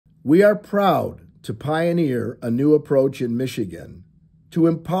We are proud to pioneer a new approach in Michigan to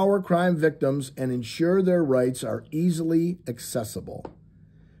empower crime victims and ensure their rights are easily accessible.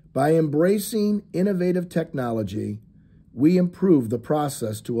 By embracing innovative technology, we improve the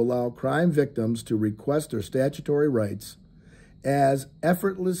process to allow crime victims to request their statutory rights as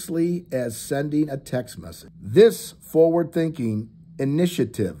effortlessly as sending a text message. This forward-thinking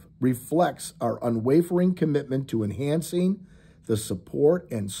initiative reflects our unwavering commitment to enhancing the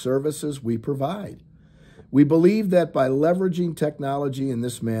support and services we provide. We believe that by leveraging technology in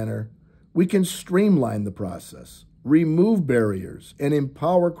this manner, we can streamline the process, remove barriers, and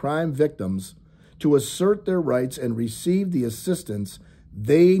empower crime victims to assert their rights and receive the assistance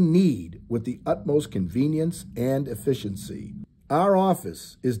they need with the utmost convenience and efficiency. Our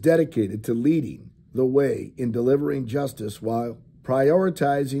office is dedicated to leading the way in delivering justice while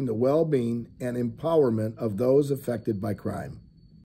prioritizing the well-being and empowerment of those affected by crime.